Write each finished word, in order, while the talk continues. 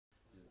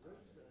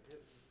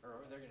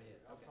they're going to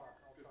hit. Okay.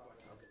 I'll talk.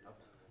 Okay.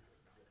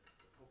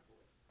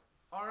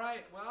 All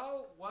right,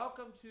 well,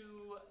 welcome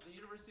to the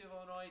University of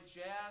Illinois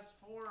Jazz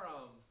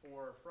Forum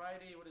for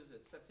Friday,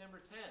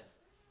 September 10th.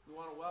 We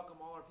want to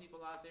welcome all our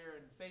people out there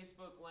in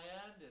Facebook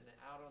land and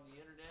out on the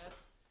internet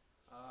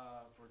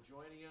for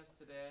joining us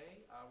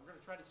today. We're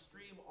going to try to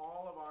stream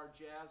all of our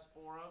jazz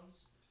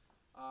forums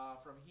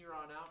from here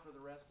on out for the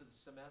rest of the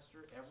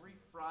semester every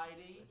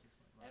Friday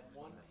at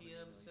 1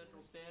 p.m. Central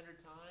Standard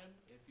Time.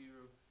 If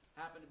you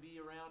happen to be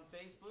around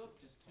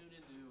Facebook, just tune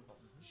into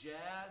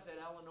Jazz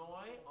at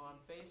Illinois on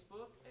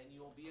Facebook, and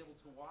you'll be able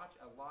to watch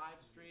a live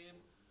stream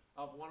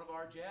of one of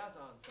our jazz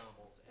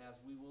ensembles, as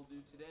we will do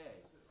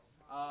today.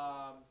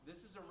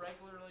 This is a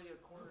regularly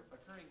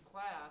occurring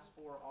class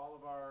for all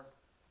of our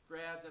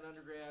grads and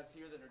undergrads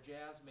here that are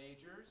jazz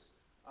majors.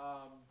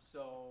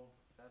 So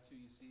that's who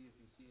you see if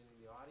you see any of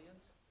the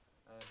audience,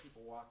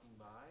 people walking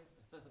by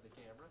the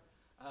camera.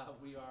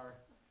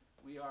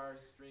 We are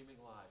streaming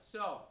live.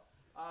 So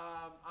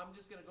I'm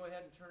just going to go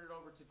ahead and turn it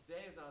over to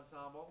today's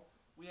ensemble.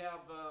 We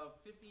have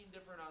 15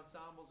 different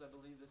ensembles, I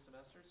believe, this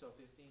semester, so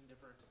 15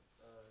 different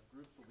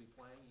groups will be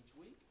playing each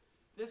week.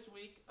 This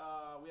week,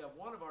 we have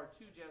one of our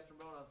two jazz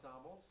trombone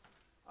ensembles.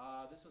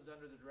 This one's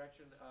under the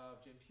direction of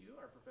Jim Pugh,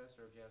 our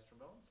professor of jazz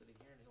trombone, sitting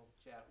here, and he'll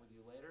chat with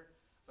you later.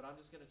 But I'm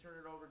just going to turn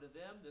it over to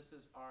them. This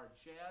is our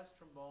Jazz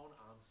Trombone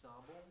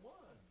Ensemble 1.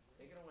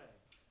 Take it away.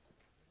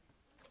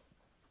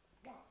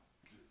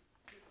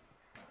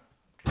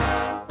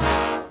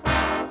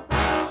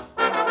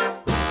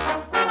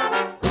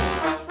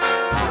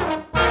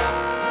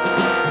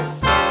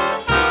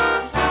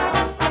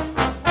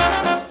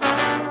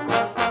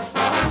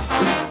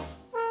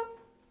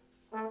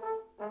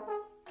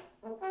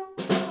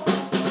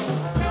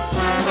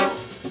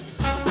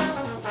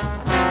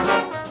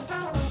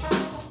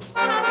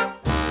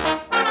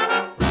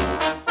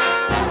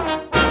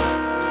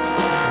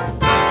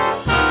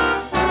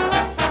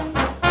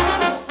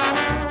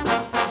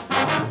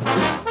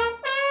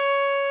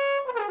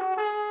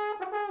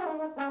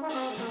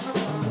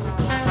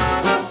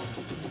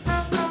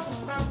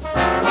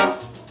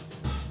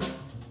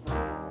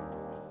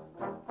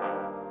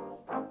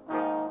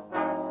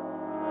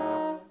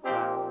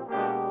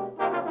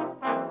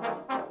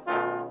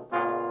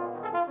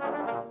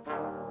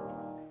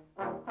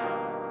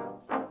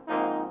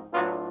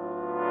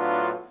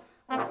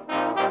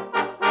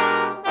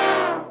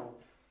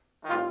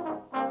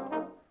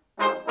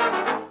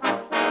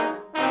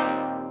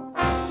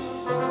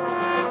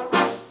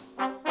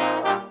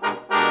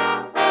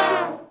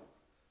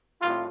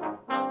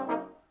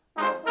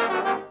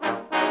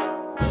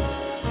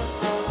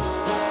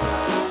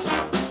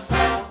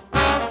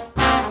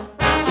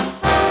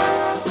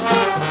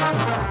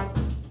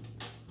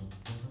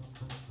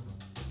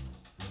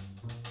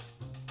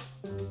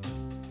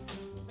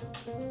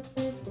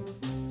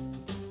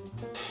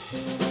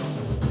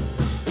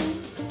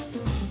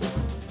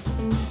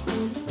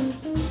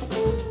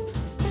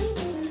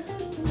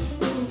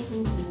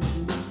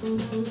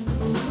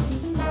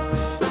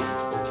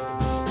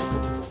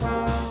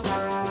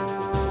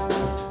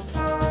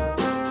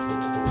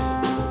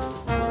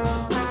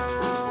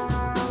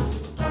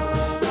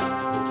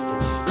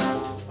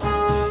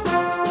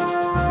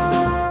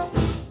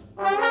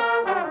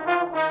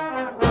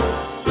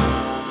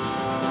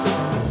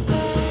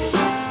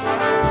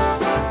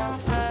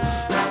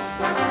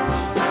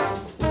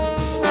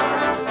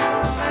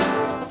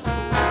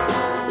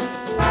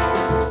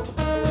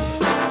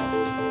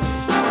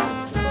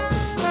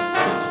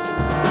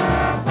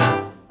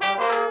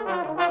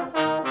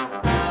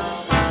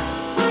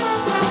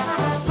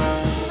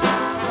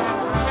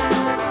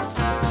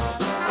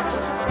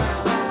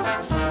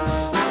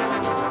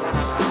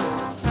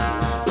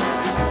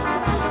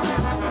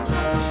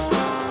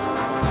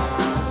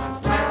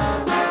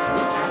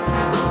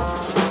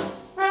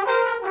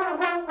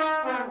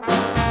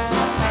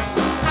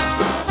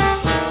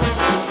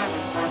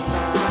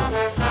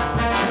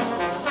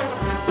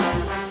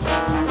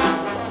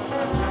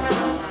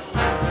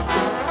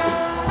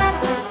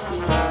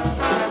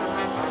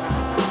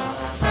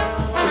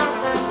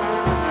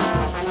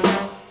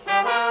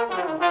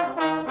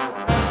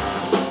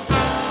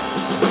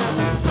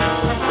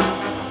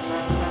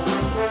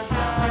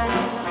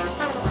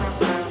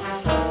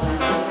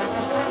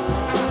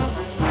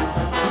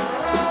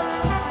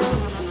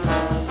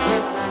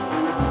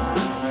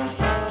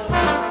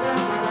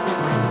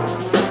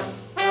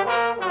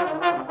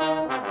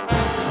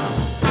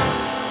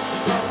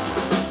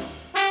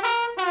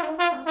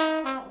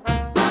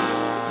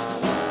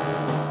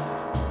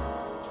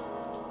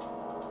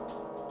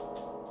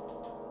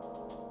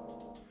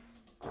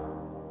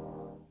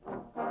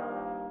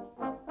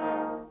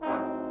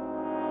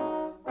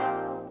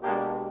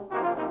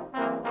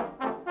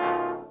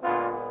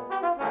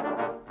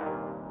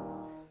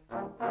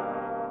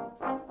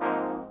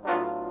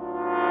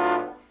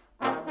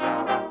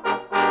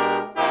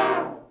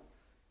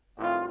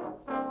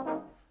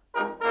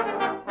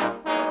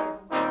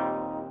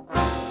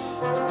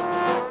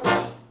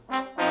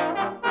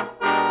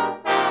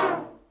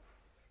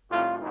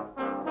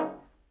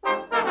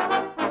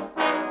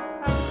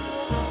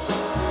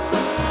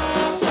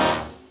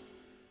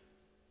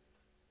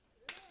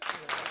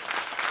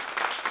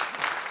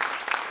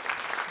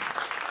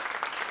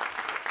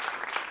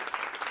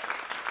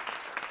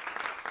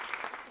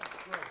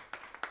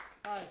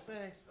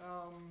 thanks.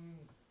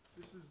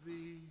 This is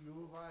the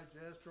U of I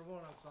Jazz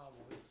Trombone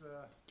Ensemble.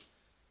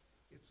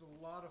 It's a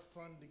lot of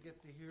fun to get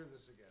to hear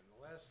this again.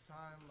 The last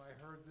time I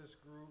heard this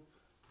group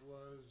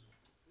was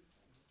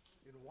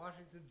in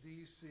Washington,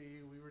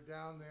 D.C. We were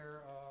down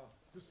there,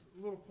 just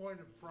a little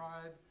point of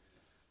pride.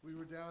 We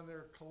were down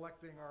there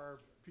collecting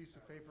our piece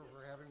of paper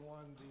for having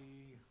won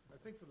I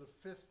think for the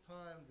 5th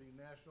time, the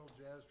National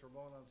Jazz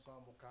Trombone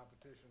Ensemble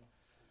competition.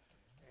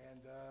 And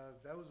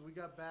we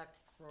got back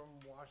from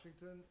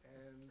Washington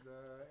and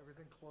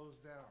everything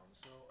closed down.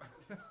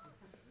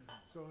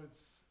 So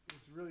it's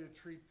really a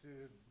treat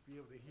to be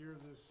able to hear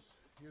this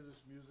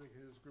music,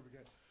 hear this group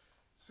again.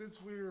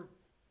 Since we were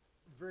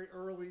very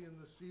early in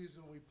the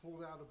season, we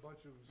pulled out a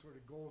bunch of sort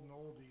of golden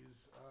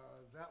oldies.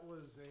 That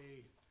was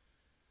a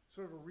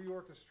sort of a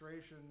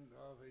reorchestration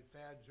of a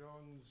Thad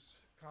Jones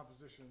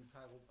composition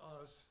titled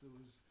Us. That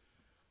was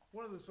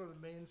one of the sort of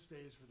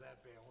mainstays for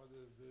that band, one of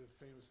the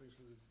famous things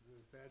for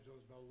the Thad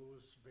Jones Mel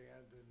Lewis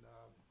band. And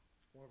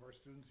one of our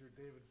students here,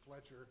 David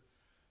Fletcher,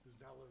 who's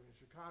now living in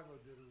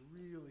Chicago, did a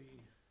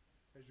really,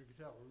 as you can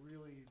tell, a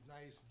really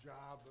nice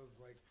job of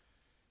like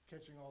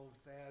catching all of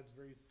Thad's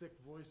very thick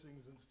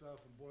voicings and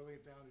stuff and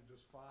boiling it down to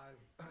just five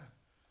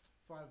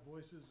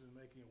voices and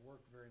making it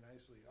work very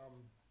nicely.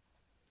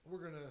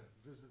 We're gonna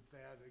visit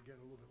Thad again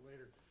a little bit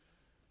later.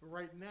 But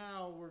right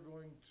now we're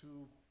going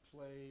to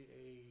play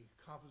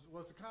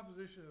it's a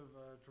composition of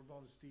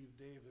trombonist Steve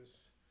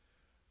Davis,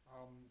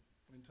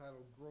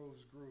 entitled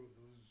Grove's Groove.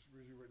 It was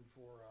originally written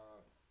for,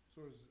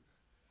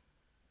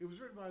 it was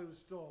written while he was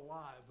still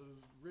alive, but it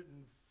was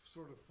written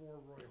sort of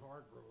for Roy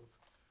Hargrove.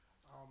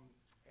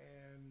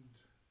 And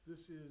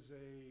this is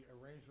a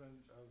arrangement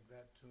of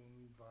that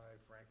tune by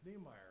Frank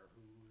Niemeyer,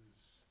 who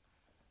is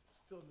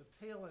still in the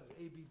tail end,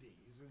 ABD.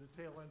 He's in the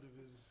tail end of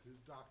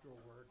his doctoral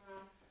work.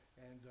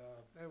 And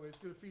anyway, it's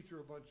going to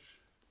feature a bunch.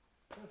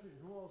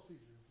 Who else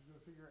features? It's going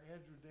to figure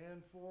Andrew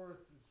Danforth.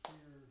 It's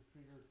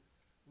figure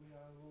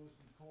Leon Lewis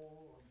and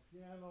Cole on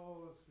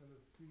piano. It's going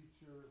to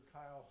feature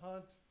Kyle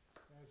Hunt,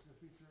 and it's going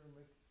to feature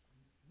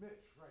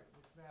Mitch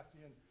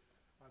Mathian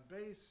on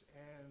bass.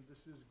 And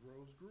this is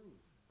Grove's Groove.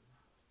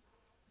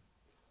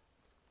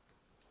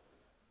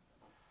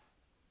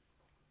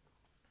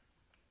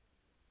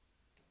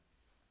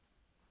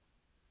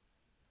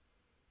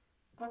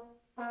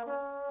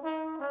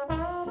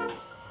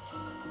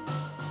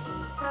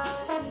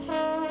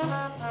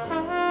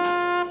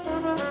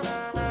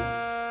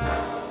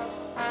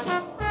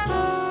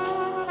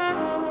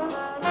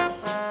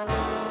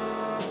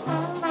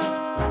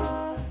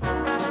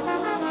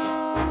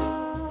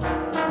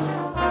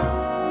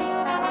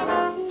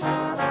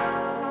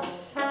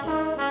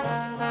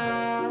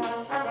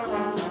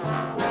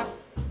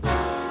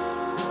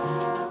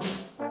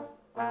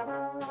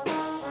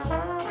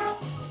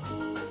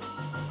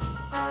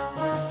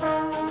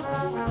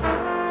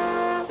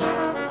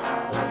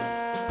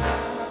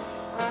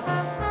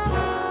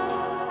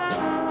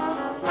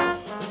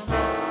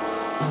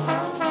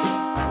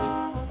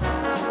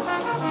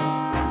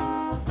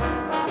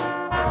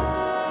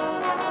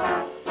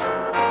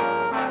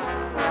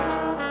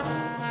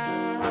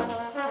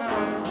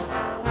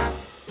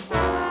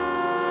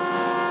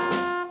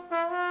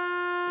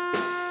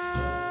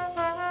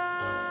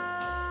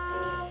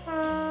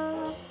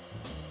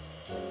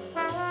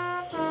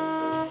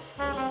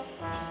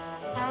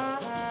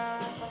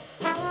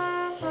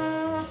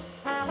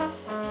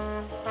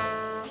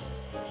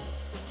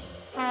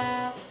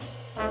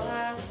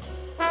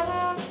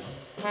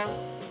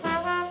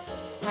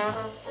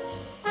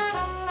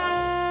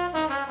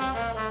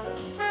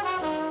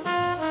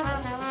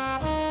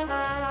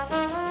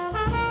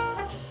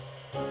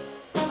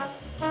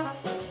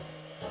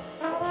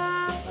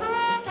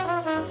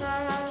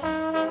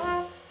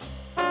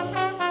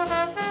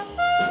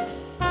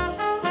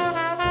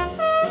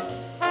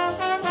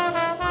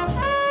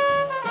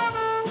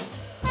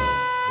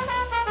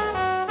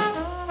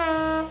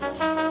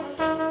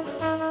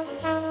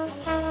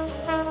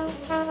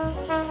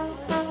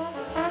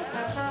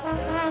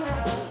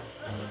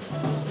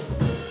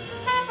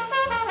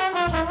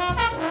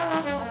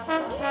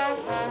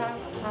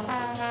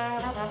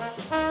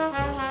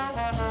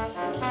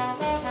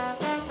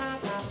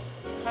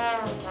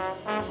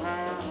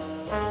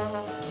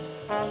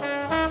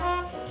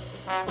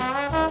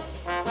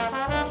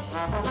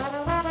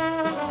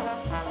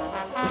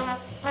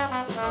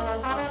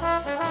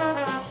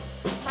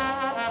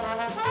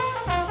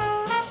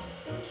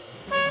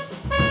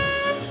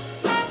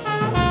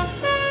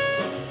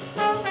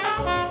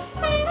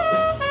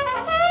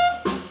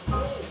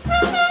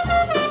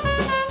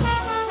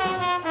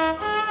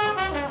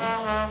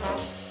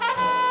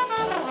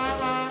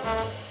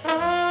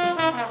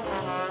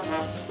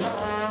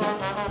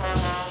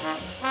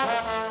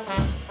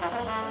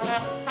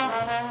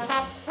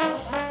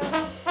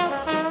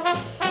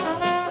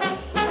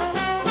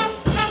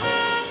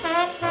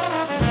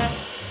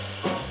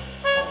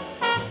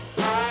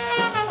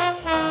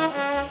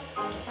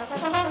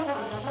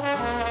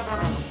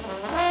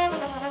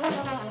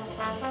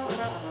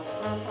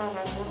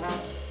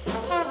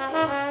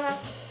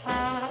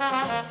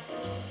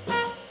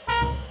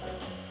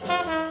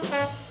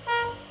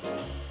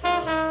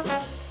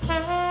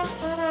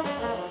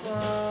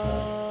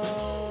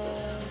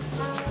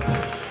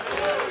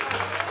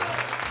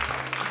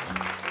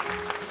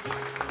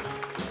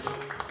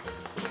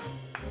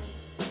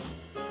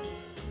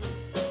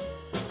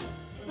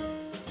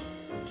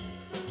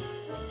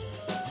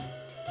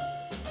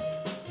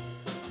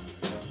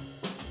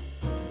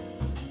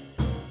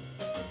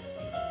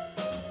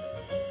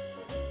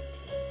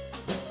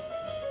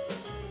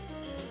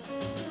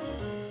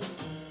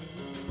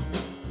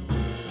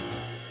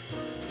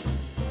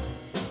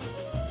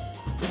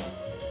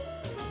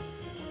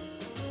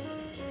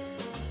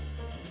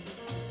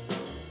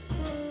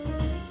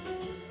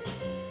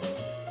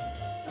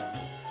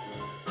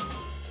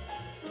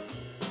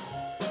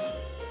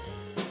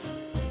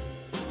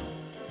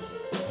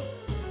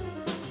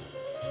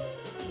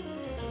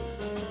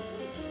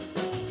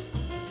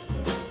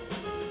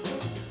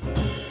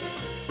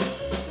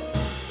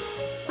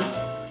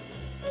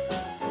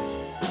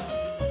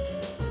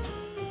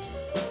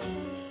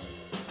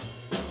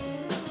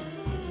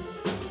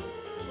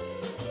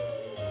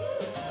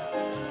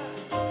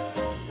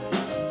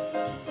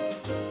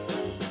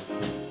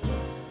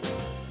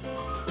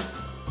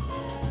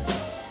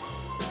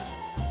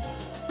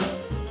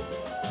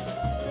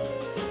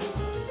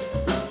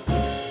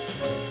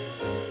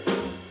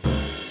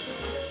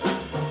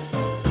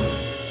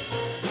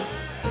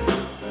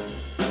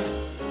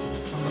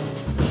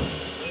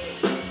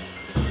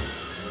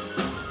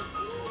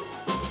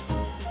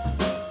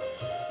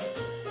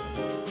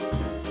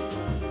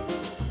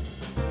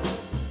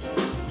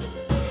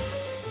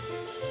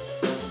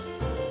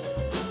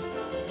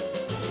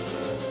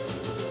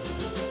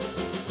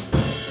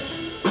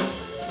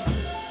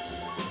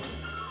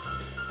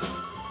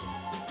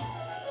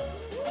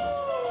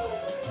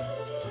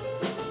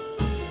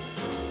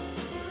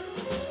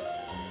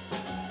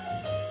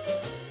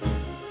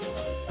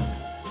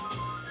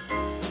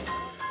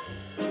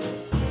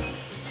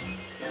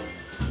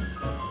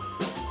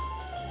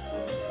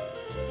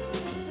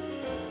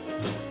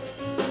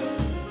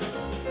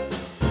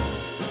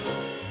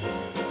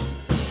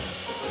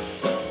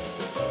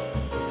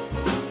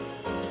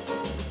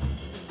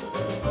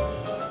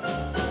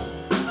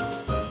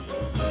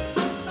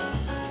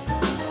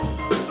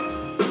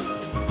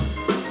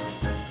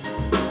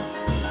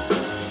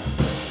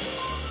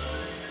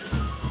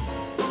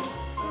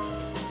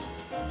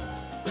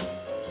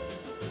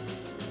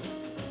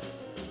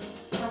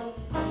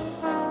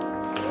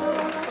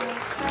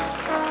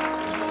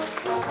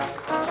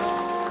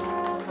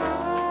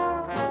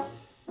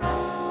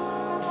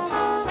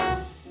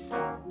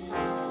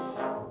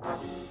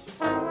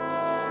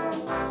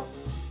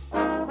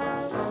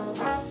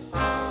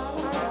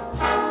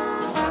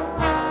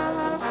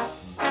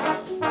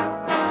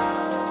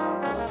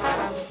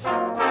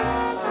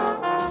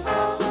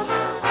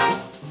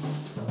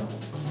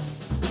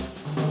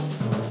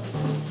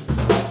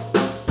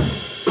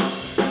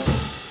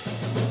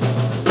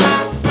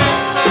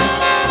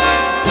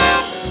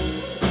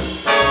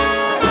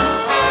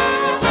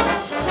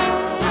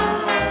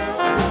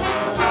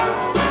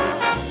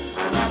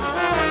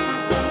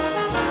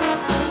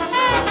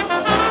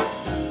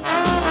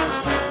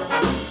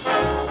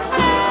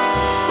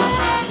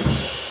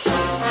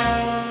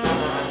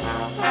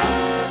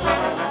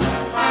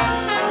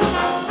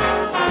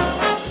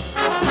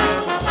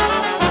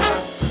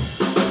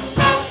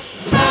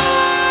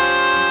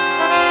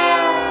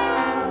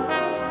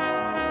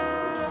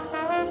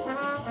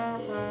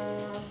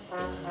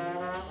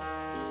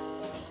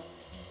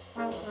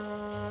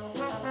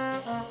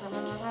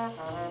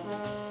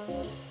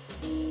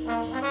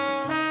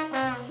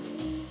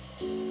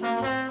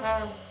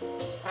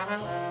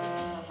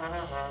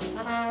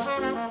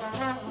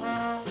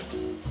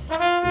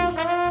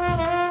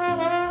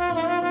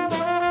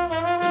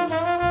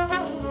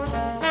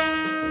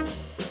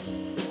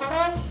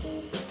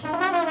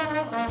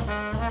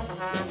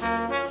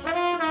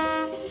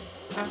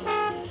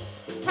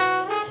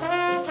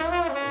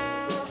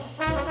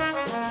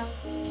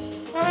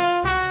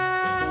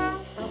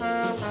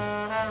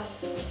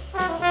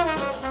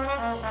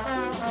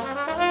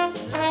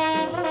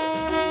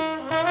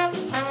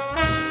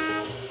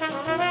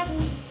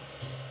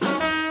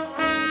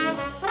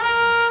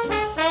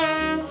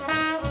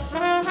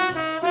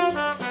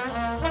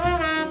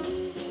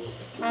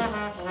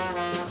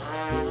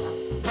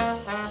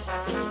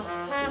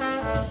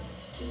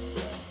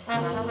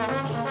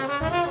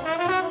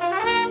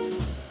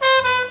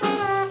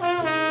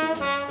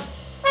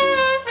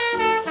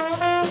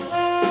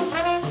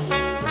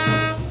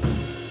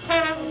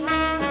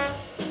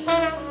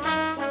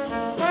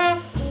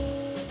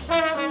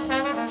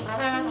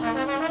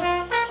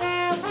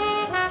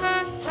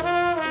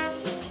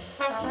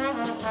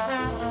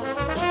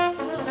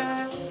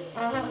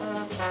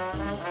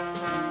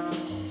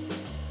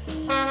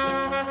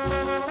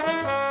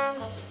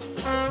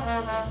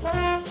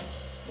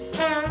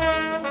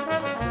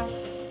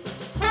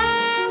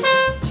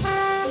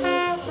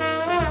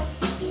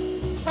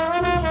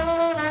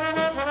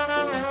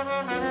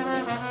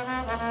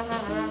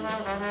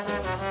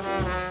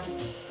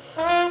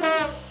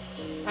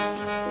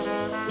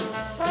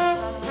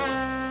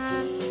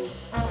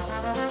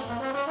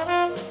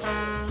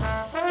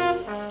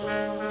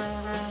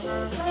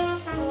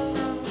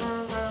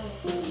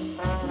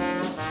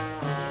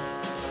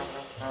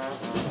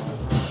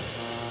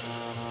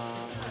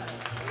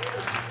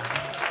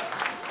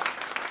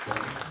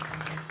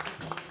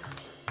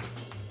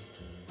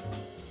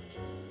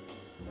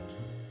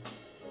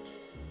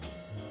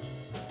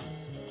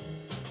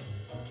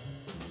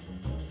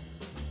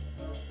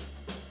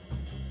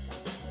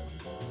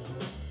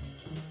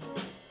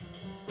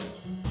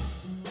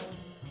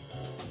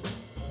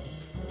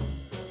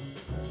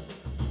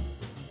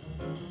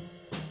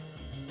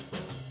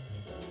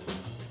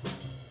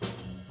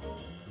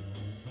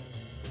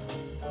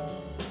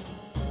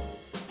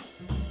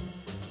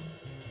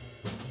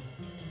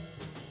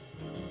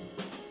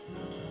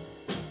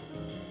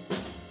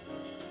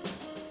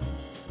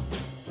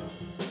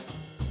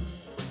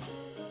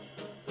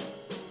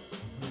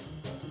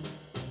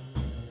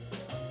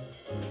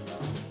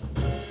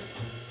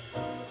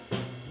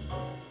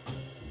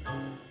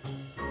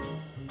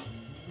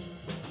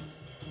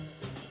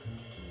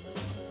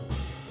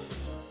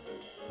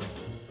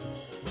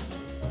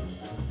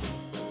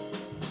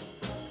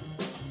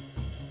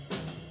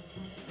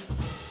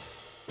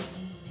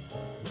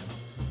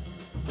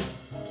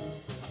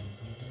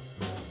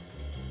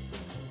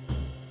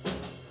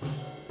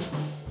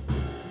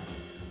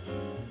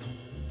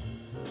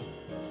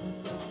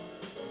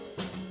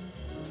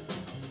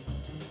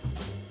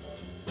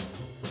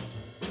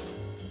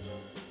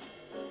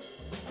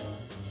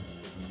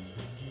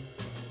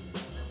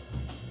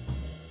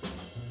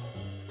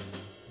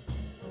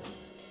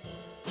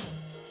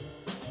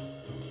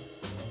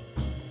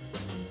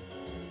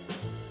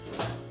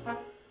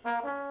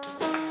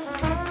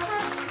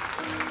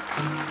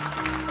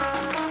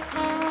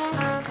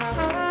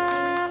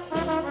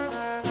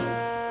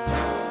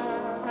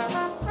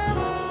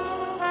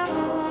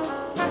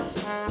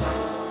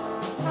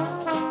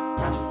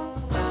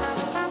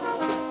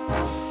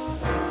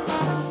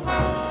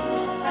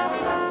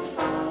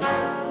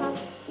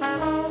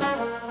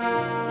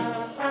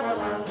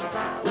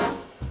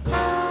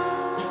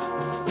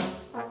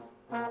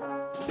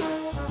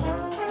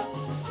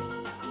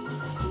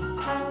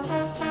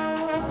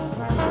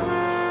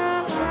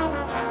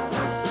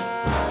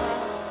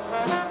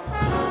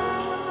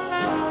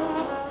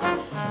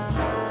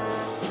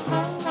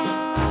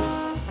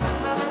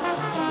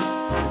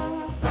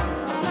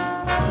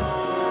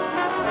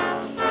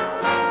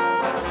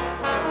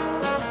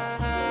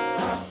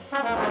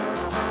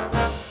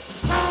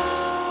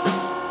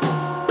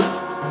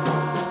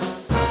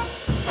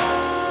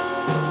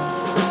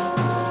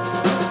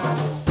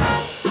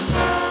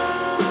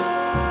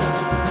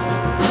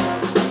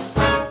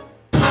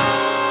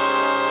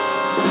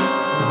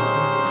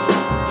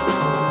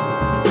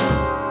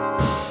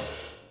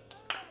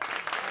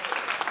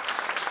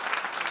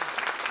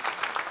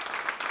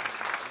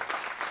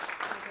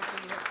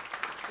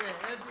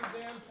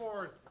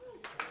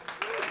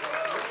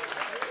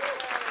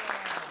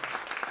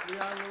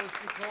 Leon Lewis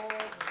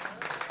Nicole,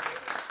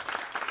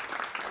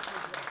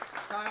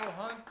 Kyle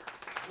Hunt,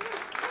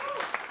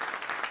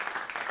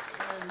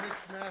 and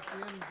Mitch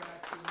Matthew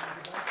back in the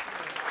back.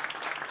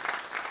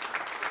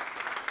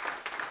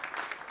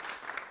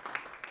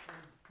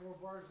 And 4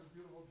 bars of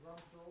beautiful drum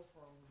fill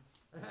from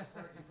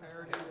Frankie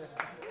Parodies.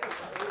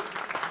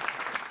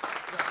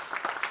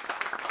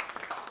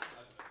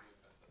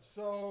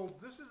 So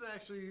this is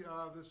actually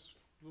this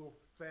little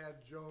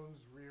Thad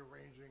Jones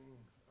rearranging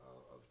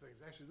of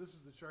things. Actually, this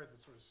is the chart that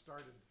sort of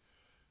started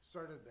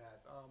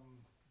that.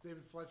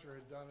 David Fletcher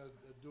had done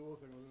a duo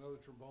thing with another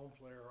trombone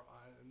player,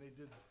 and they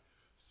did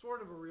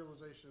sort of a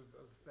realization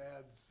of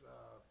Thad's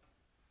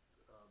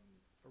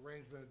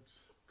arrangement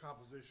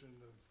composition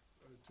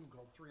of a tune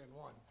called 3 in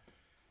 1.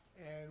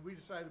 And we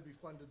decided it'd be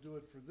fun to do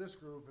it for this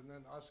group, and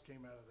then us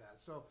came out of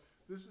that. So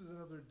this is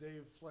another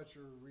Dave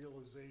Fletcher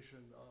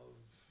realization of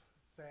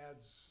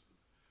Thad's.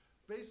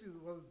 Basically,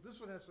 well, this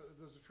one there's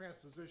a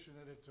transposition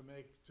in it to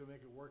make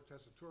it work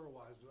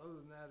tessitura-wise, but other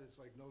than that, it's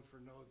like note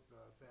for note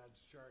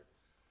Thad's chart.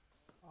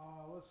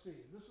 Let's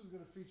see. This is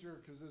going to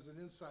feature, because there's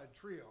an inside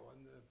trio,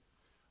 and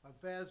on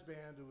Thad's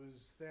band it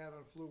was Thad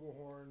on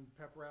flugelhorn,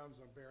 Pep Rounds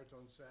on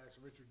baritone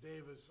sax, and Richard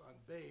Davis on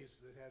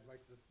bass. That had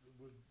like the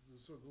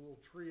sort of the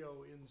little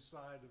trio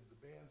inside of the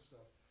band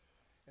stuff.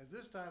 And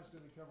this time it's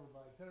going to be covered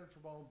by tenor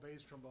trombone,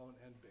 bass trombone,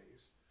 and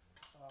bass.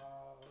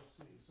 Let's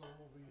see, so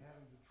we'll be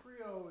having the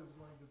trio is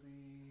going to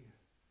be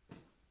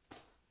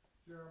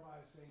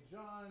Jeremiah St.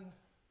 John,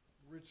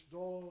 Rich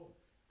Dole,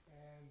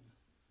 and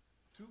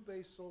 2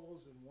 bass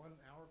solos in 1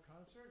 hour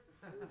concert.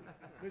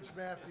 Mitch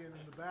Maftian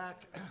in the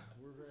back.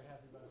 We're very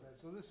happy about that.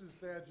 So this is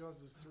Thad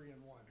Jones's 3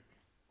 in 1.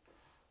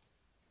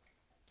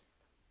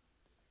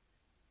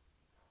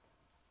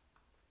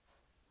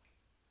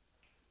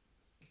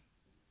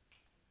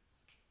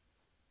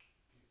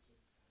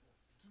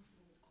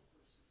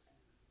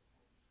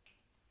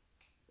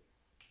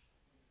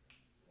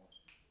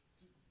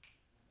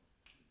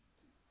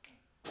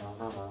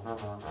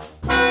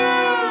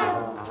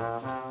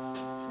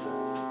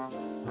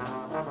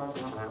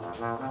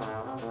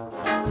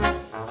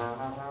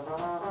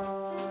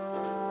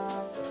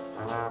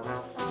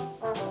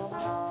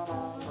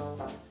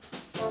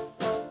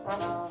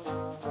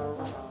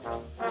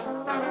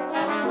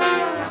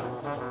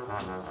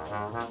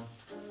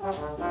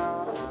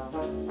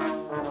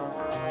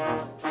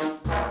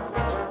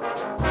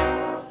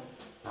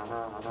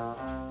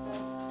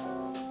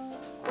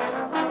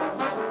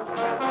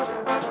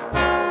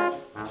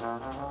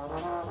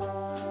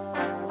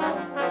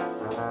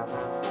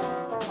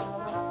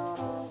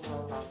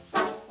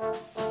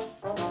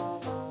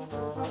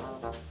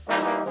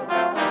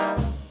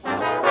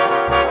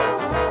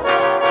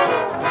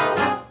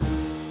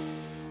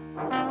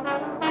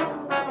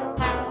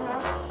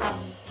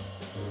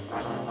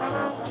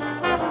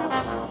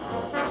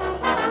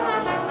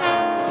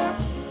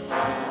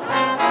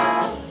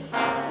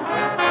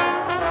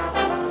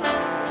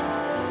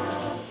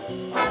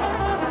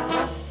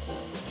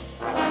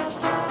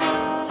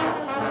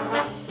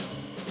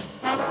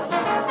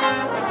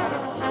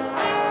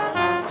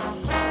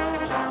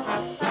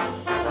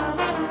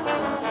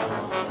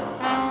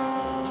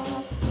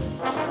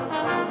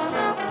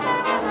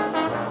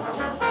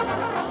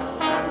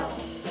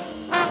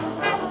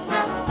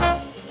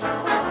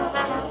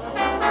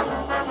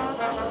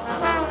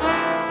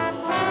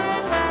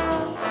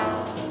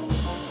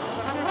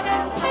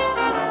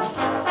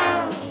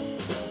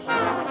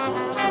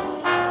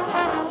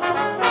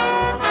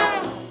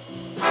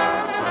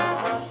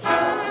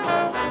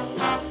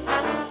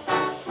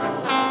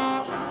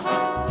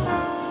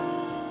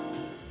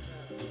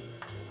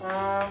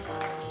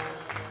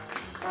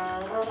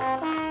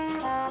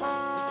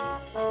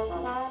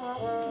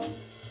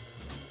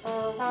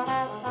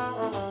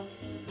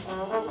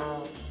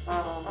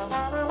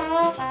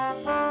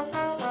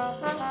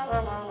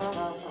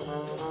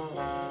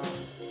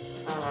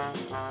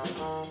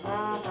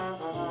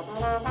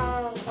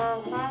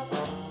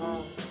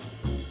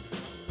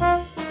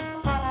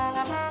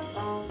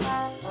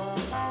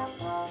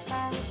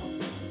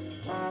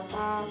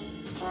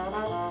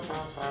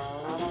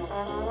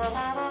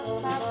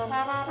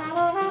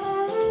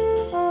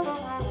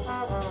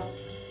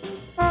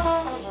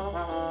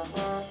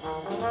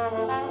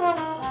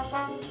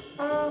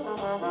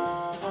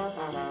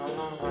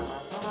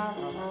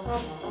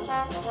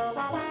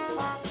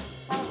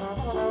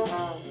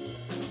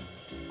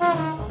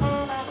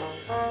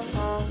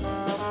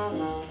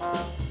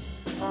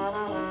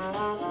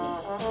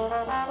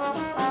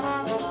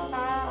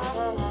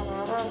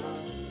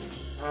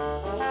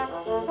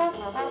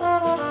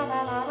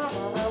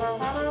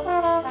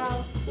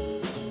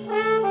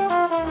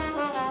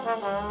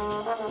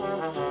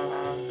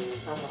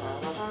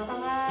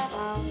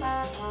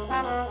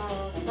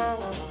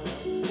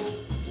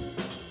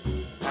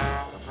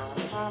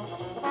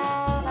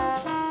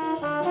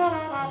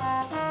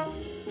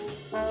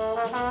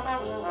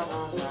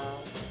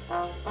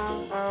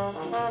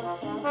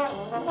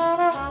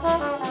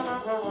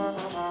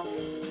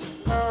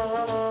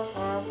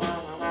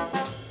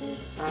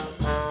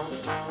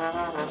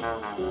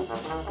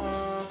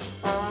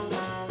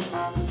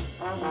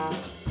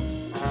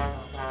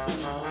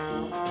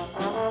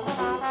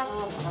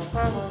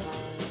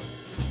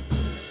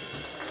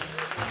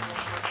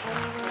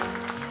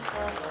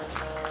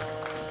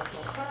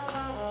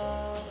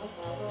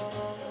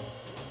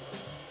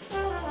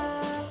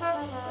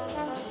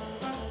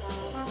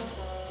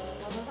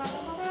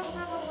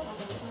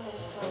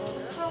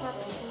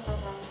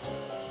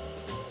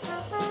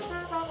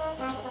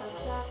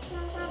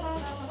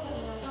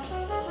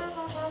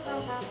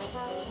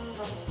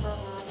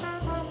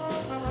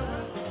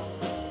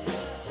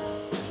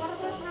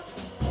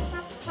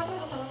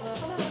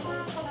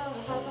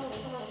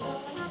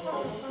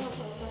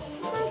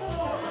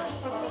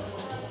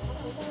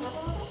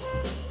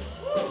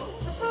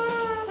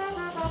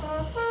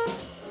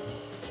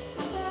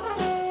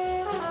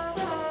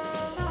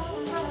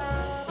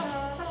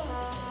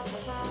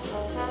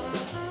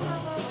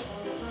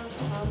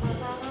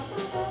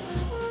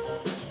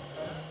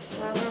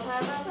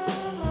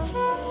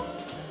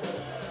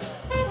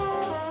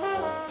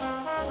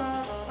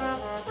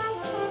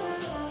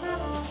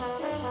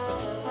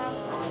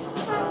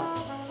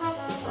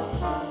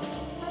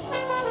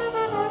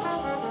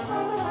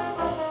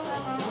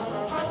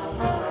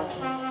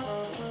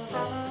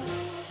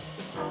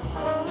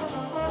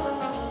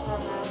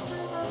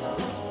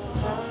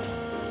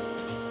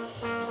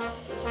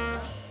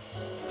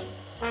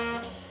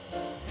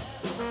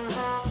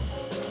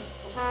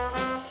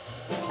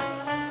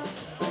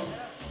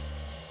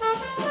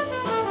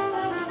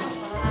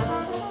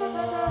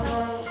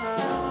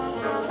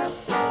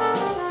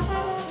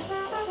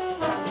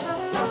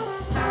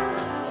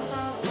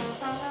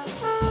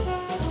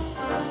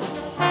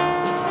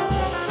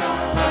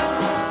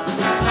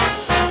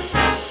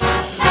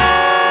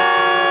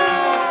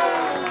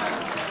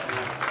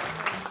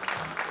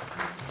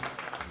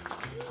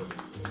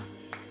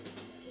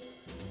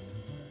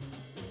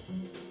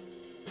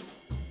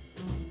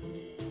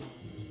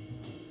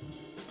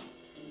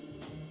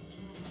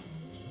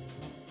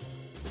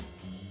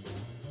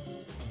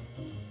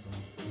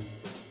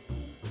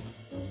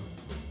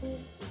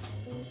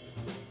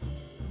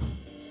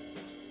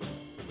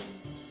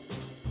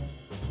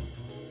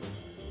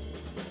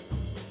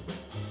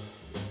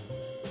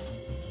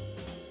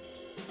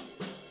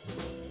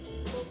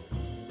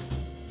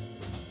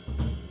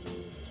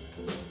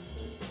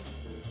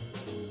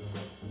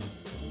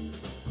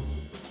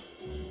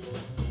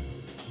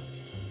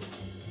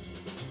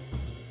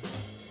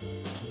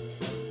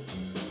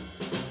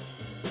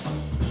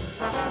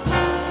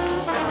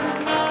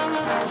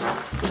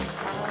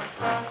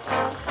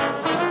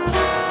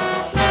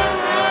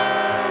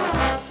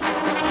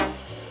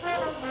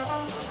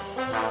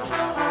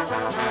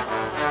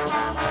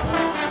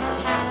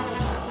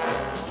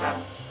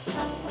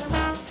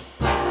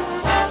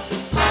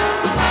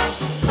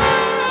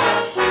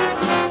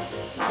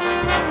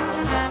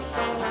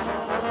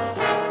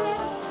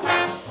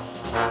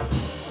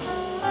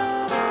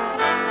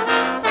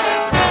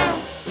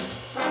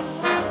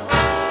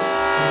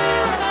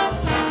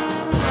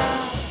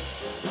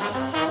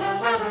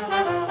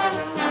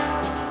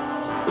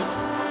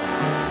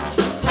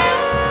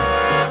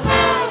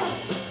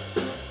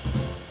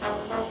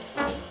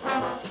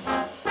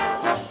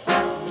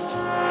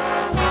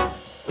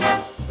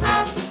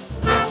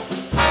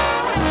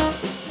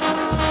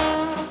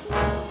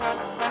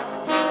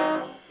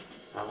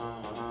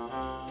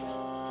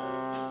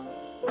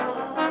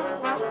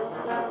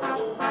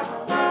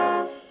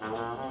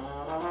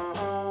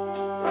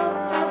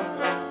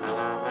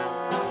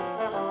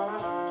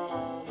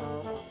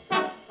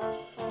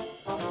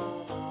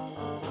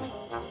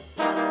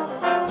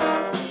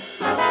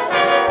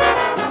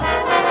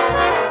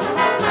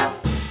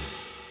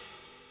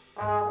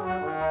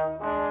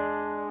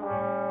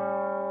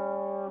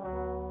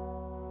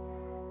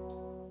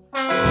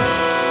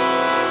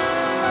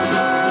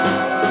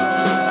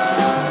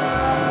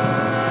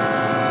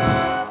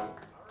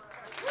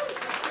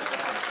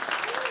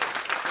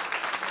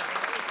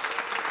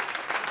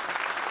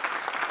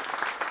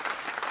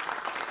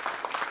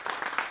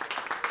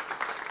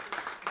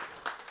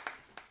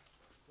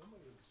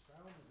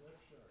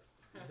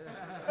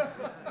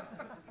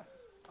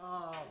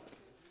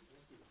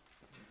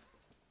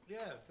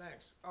 Yeah,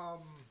 thanks.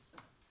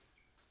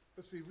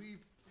 Let's see,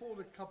 we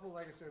pulled a couple,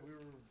 like I said, we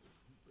were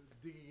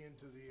digging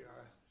into the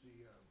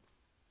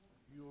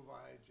U of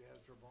I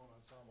Jazz Trombone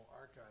Ensemble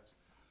archives.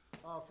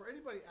 For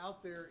anybody out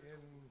there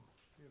in,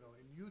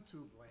 in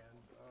YouTube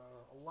land,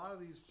 a lot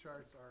of these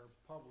charts are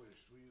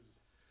published.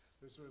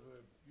 There's sort of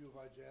a U of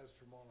I Jazz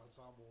Trombone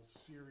Ensemble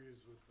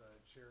series with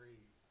Cherry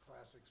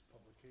Classics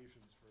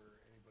publications for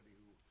anybody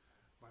who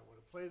might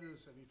want to play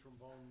this, any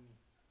trombone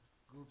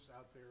groups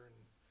out there in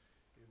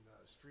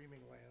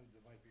streaming land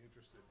that might be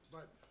interested.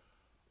 But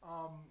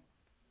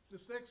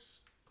this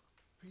next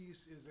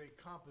piece is a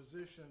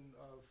composition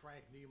of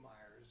Frank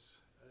Niemeyer's.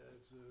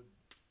 It's a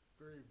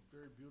very,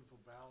 very beautiful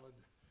ballad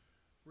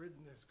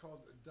written. It's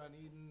called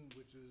Dunedin,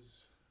 which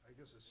is, I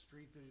guess, a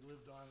street that he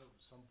lived on at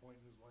some point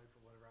in his life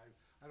or whatever.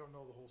 I don't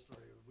know the whole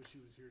story. I wish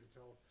he was here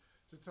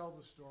to tell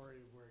the story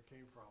of where it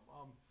came from.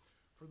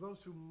 For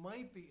those who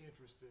might be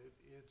interested,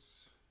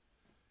 it's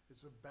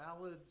a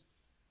ballad.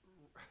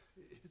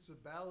 It's a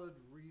ballad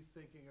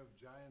rethinking of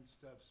Giant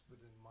Steps, but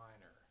in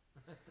minor.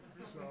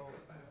 So,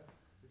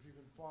 if you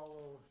can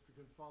follow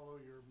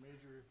your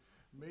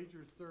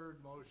major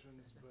third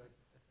motions, but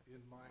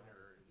in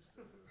minor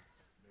instead of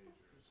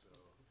major. So,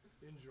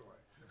 enjoy.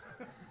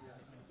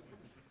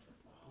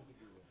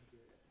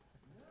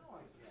 Now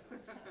I get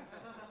it.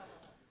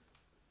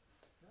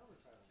 Now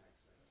the title makes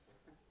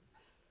sense.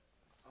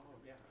 Oh,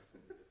 yeah.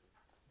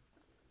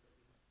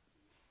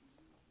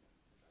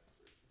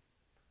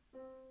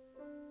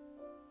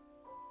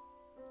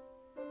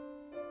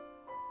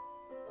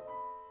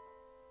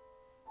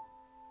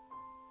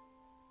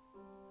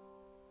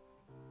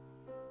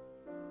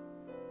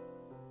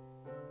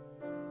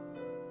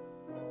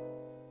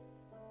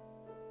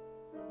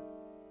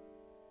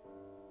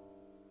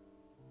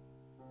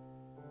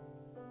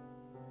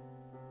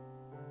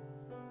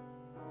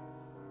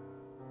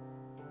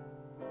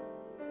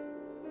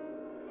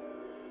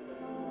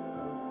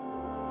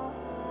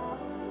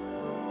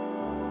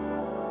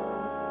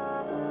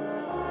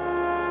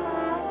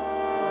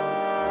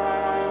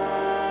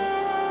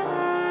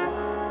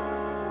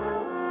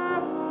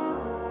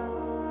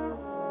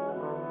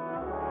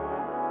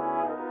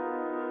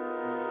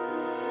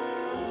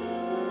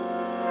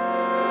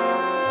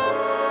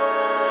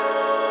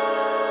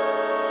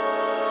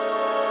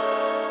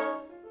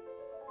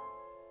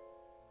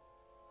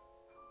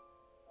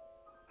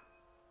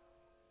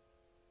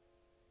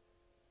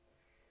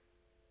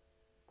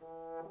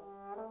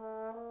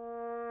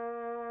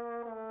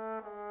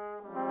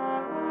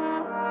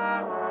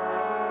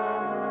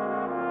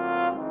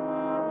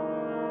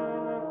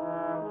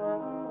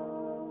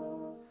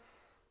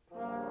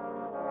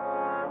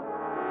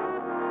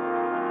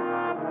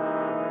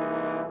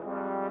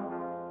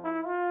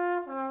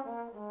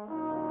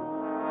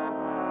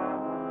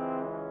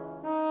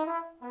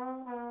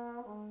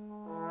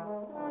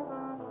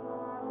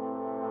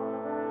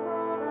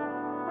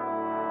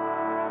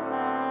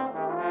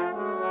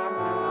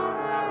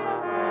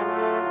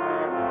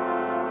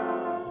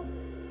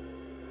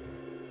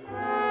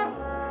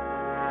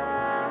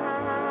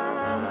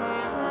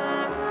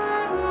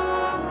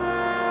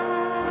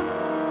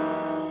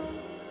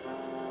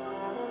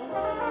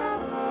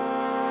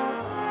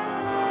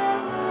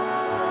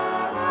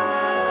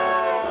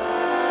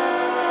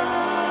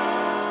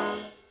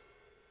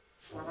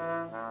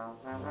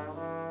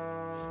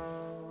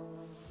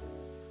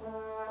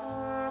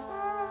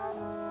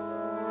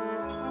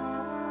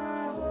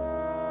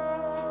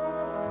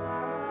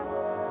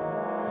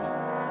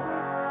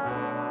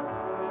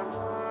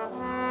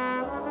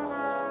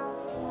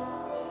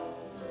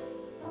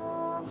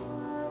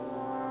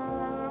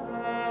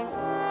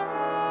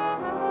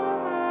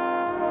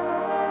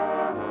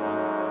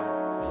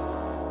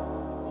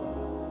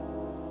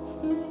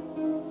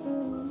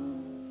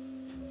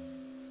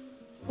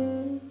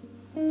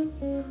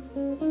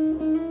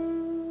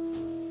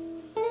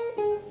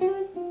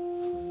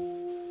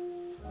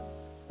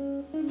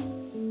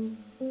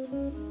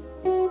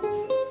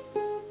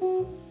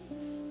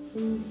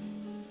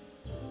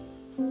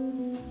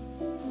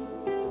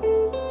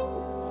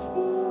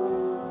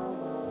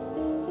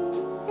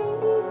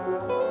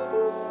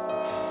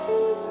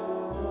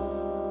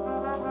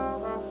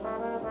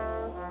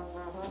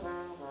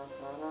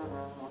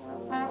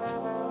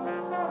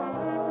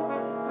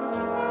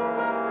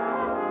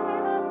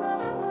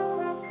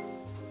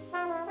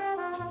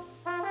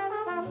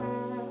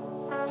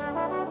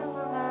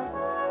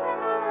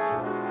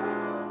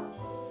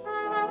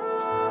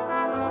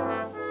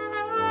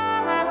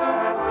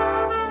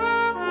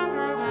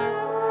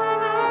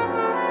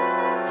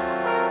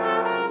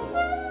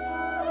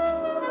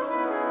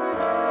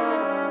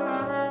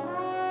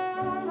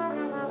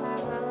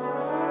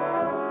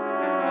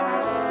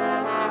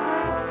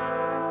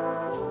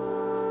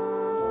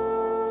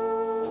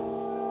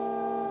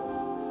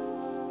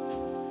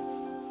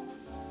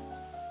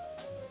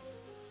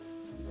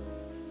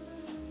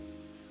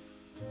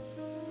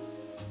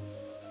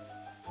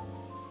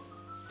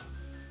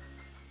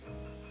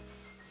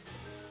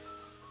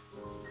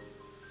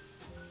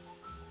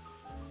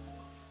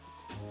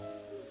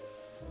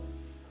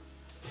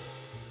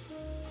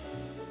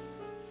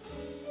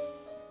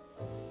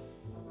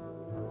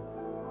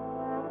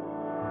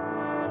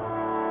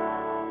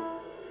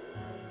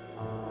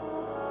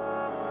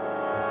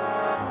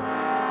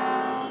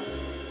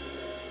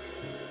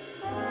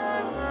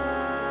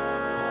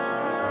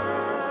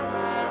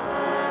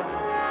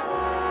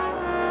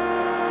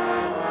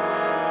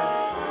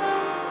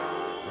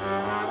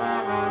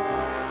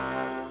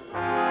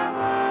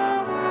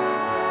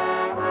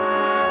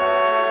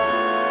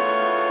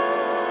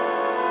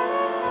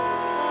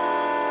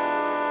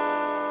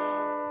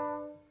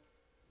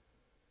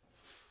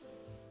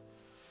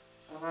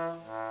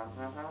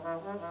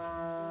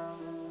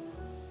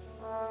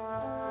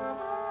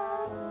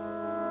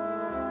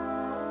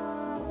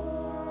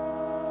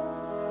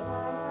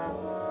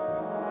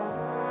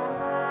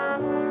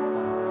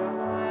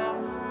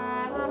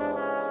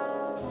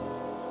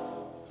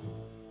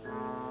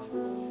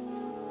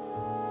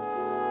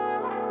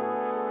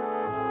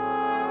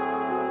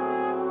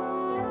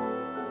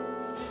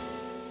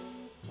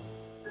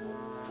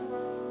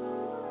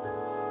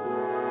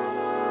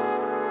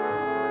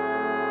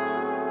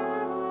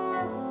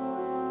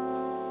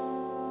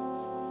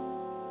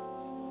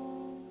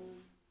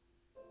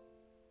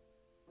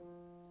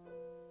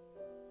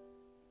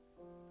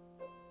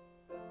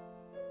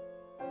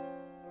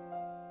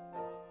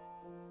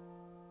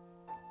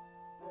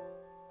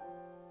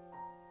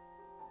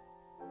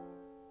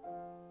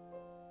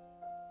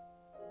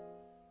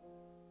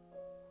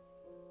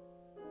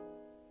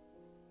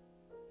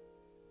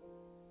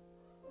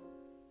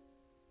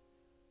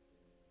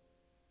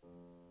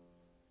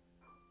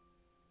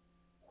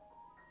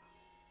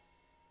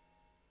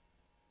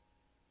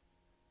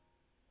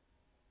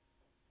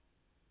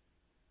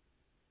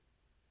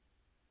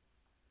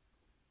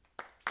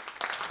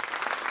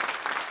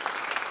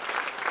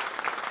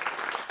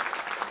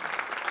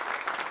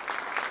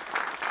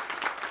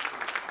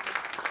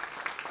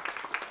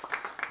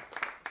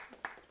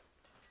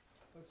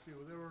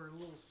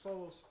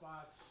 solo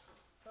spots,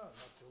 oh,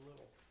 not so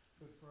little,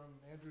 but from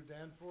Andrew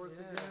Danforth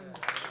Yeah. again.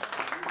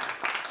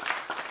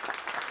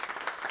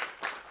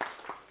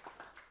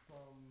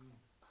 From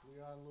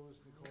Leon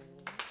Lewis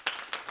Nicole.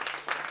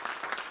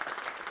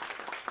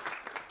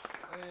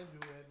 And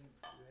who we hadn't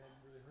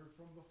really heard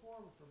from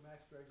before, but from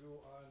Max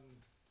Dragoo on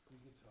the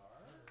guitar.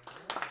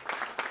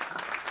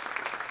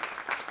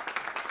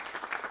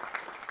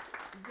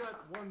 We've got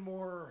one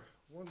more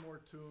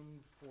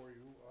tune for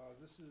you.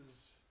 This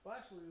is, well,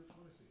 actually,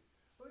 let me see.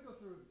 Let me go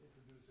through and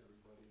introduce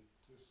everybody,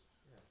 just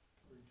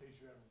in case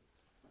you haven't.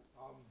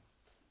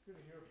 Going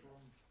to hear from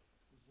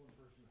this one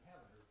person you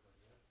haven't heard from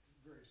yet,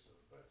 very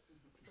soon. But let's do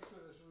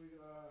this.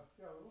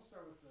 We'll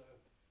start with go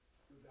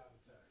down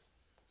the text.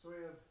 So we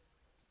have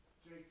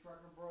Jake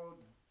Truckenbrode,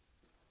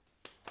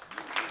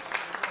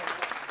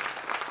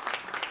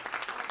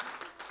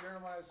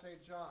 Jeremiah St.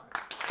 John,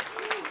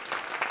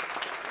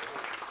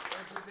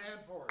 Andrew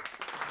Danforth,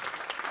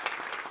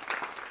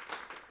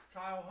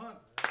 Kyle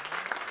Hunt,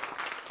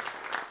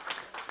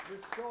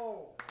 Rich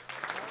Cole,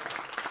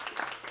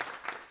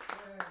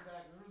 and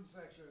back in the rhythm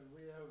section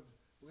we have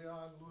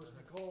Leon Lewis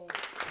Nicole,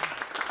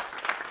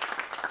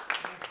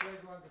 Max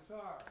Dragoo on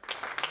guitar,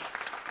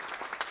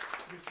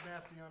 Rich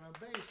Mafty on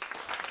bass,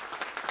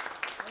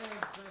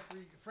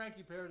 and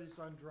Frankie Paradis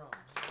on drums.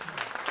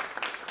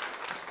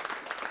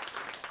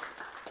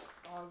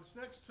 This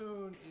next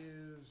tune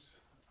is,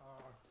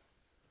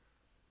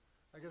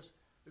 I guess,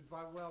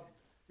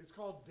 it's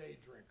called Day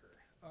Drinker.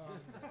 I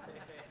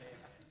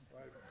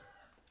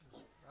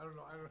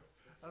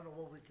don't know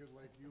what we could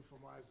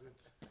euphemize it.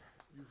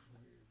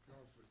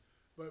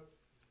 But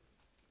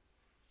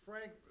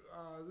Frank,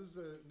 this is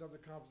another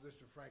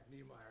composition of Frank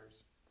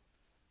Niemeyer's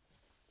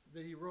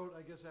that he wrote,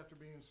 I guess, after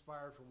being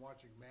inspired from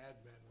watching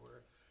Mad Men,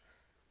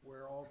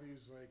 where all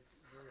these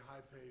very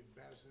high-paid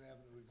Madison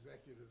Avenue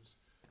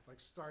executives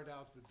start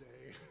out the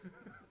day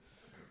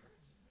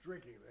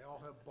drinking. They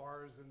all have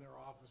bars in their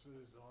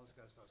offices and all this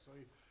kind of stuff. So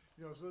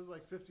so it's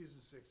like 50s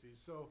and 60s.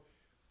 So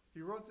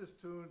he wrote this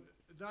tune,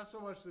 not so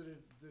much that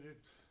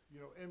it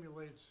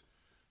emulates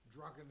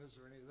drunkenness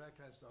or any of that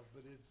kind of stuff,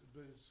 but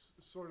it's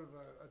sort of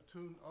a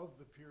tune of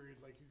the period,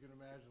 like you can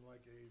imagine,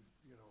 like a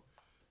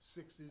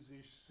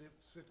 60s-ish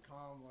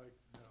sitcom,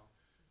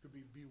 could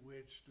be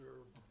Bewitched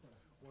or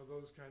one of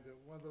those kind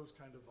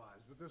of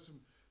vibes. But there's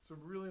some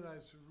really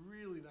nice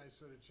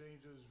set of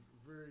changes.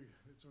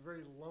 It's a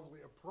very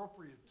lovely,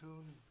 appropriate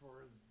tune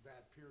for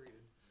that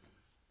period,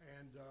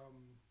 and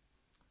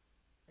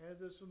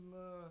there's some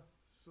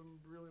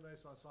really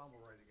nice ensemble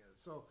writing in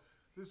it. So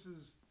this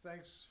is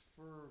thanks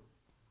for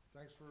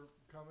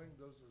coming.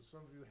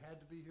 Some of you had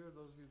to be here.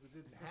 Those of you that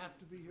didn't have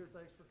to be here,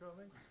 thanks for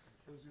coming.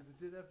 Those of you that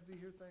did have to be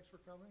here, thanks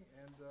for coming.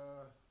 And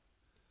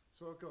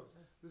so it goes.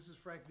 This is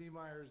Frank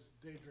Niemeyer's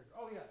Day Drinker.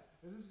 Oh yeah,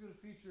 and this is going to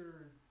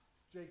feature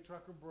Jake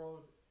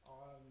Truckenbrode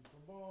on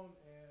trombone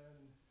and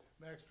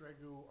Max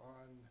Dragoo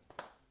on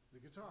the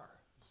guitar.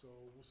 So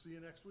we'll see you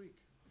next week.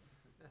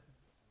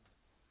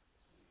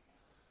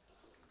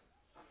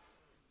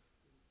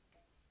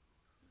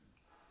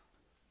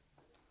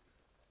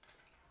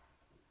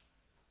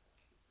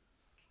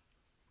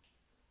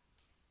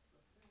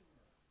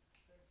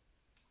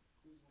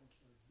 Who's going to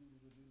start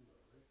doodle-a-doodle,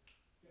 right?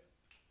 Yeah.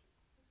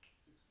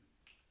 6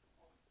 beats.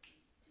 1, 2,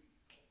 3,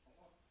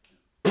 4. 1,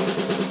 2.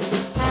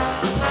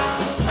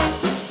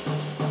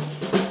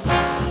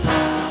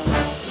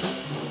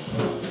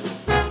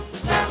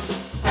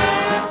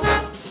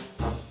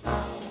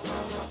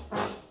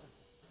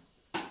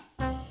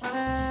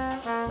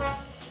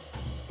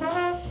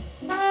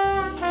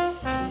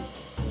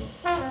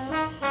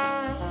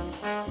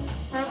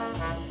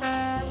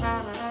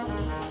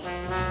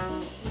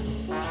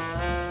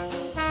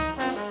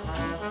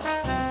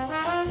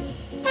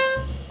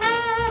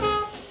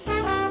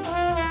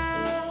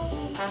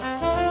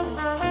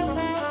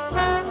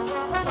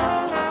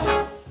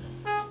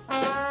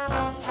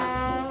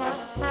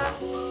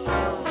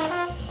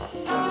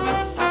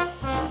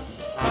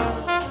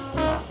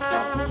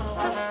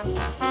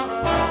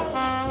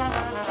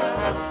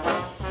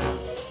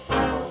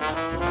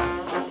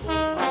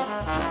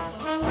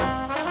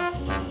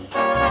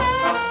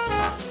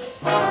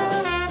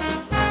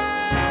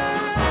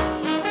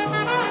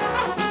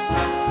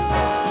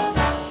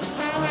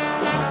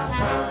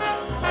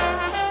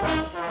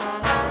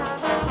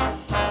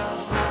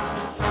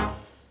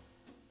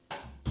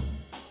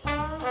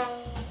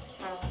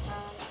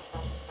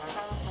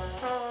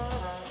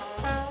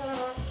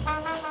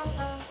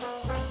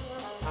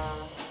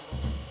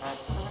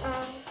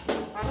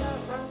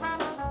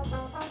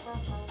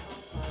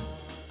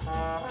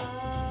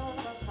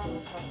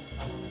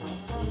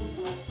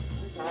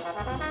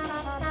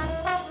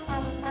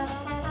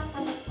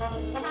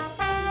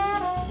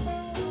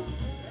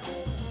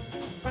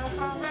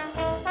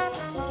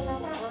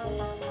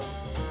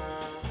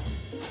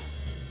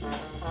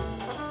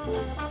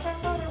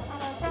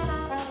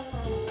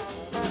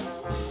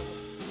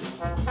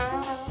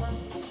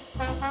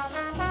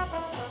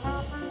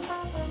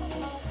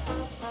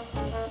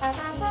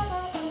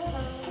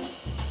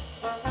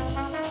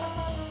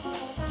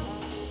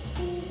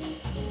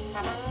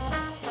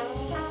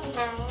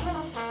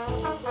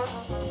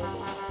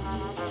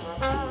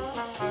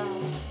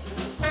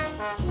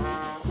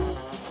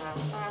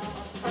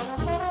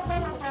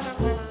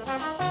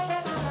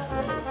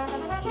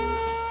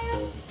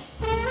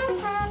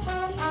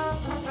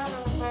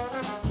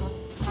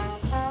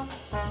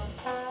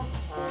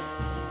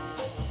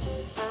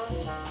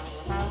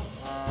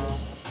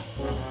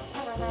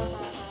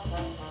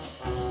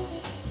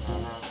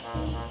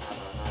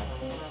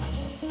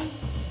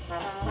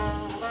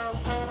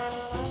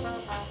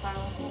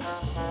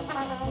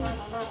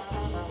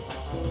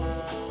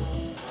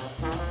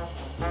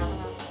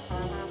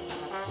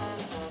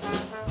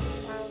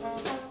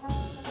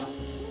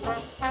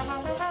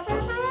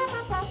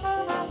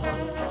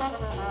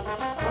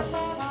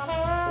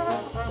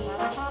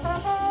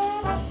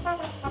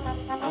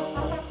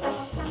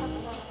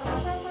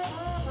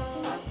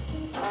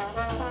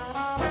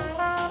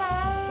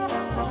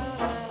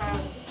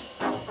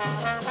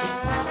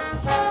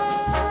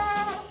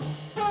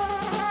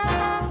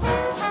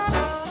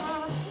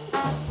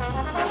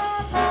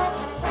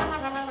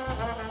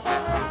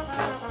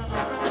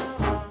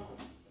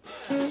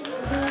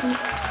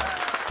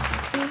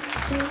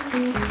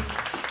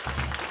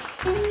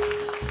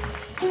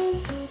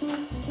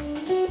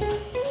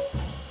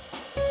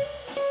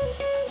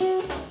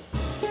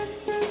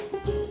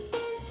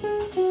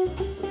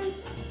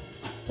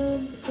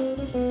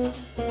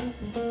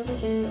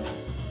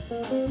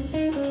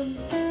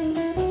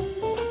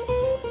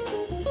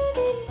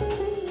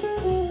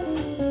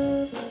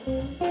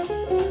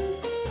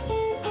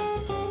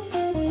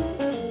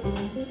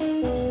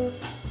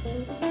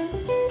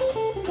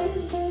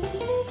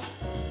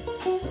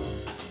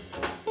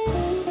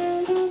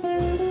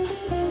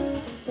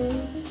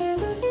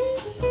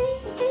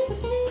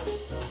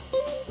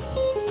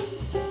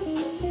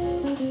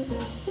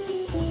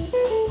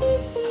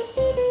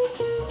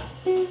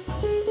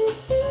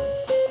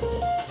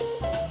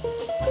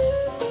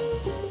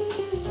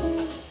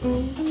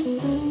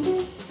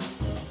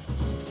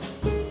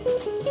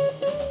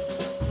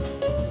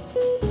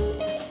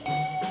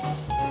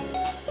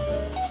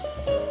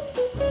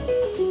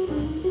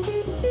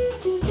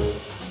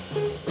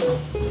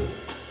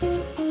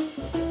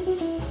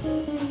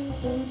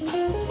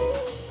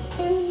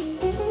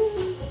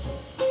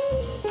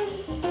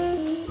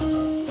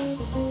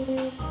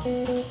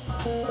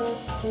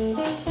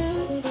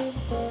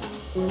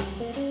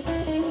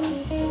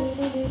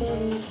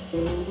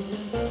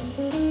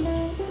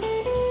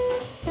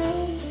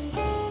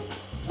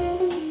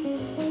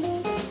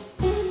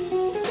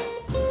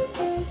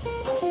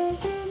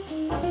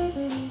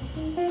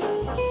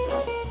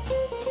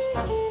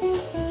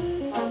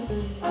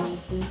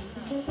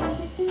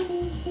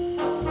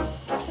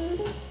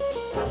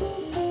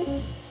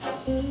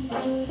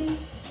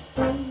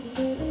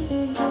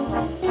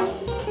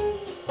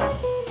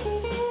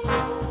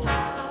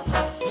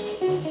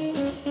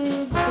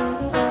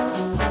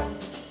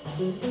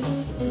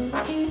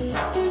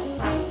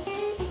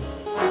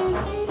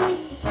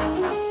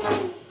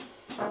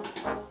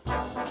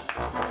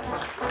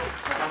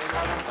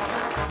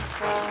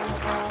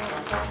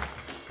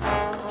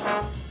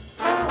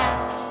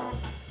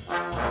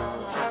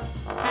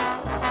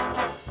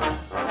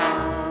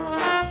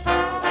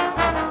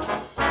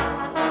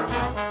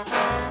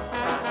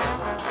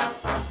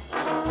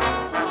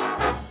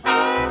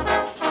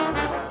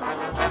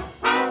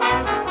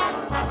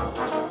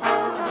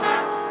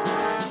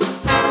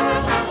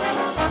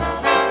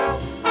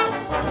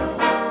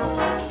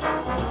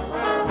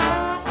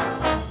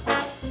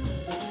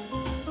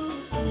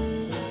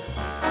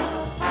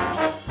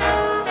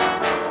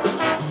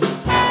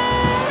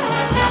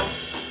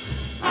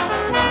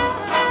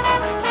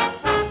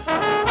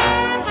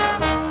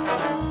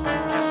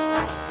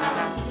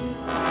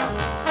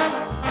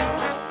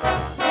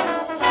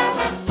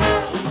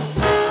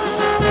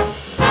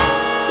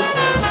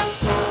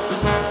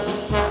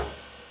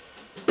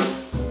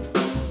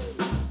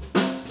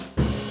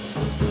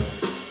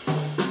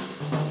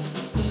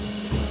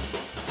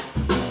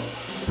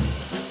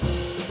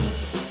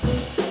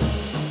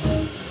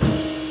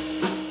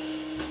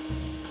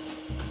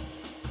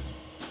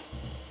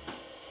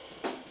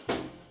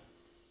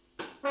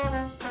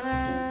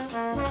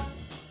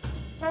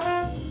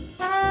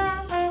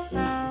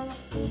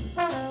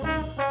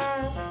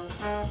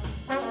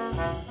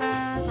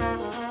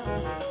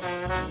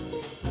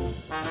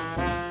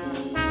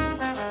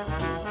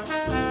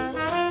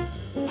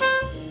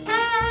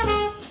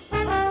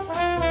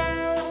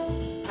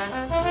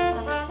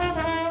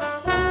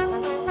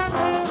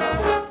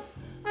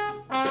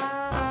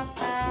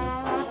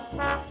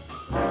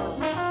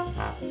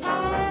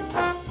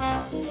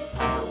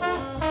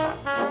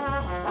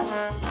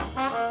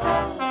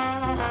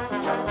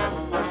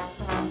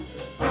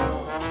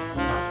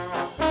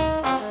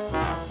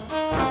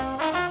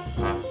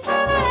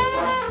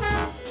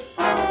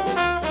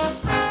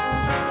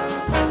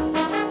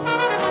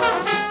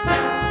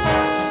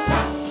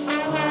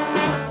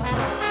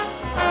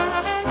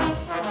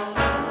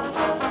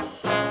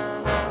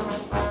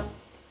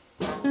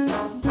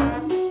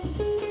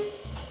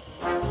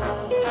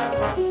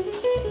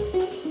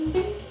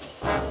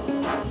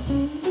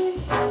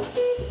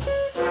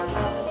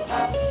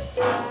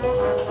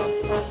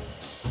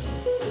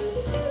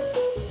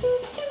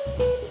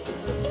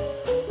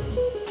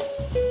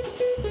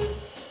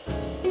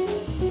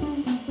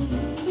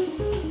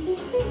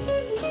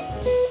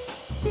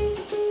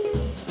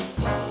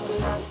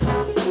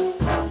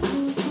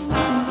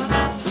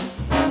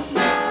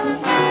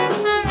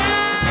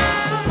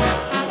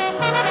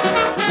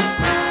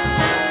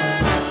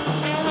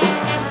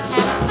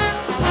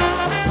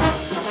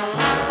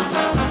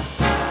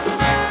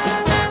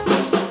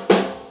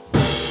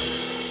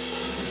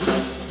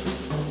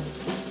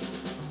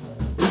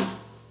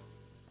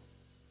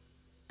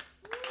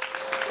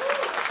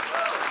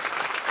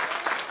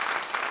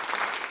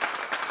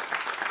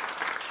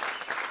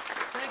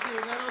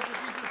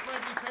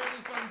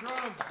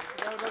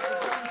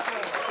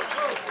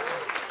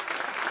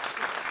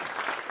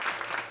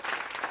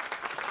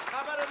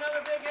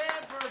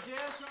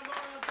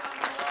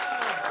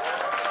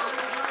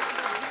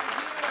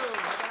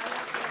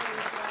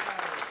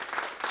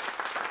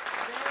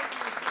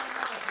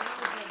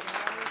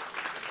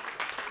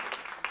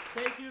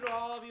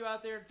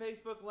 Out there in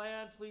Facebook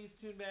land, please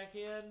tune back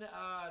in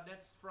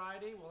next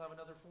Friday. We'll have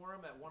another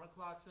forum at 1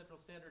 o'clock Central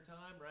Standard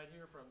Time right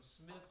here from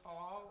Smith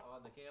Hall on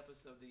the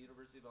campus of the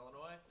University of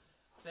Illinois.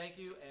 Thank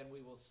you, and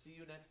we will see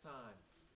you next time.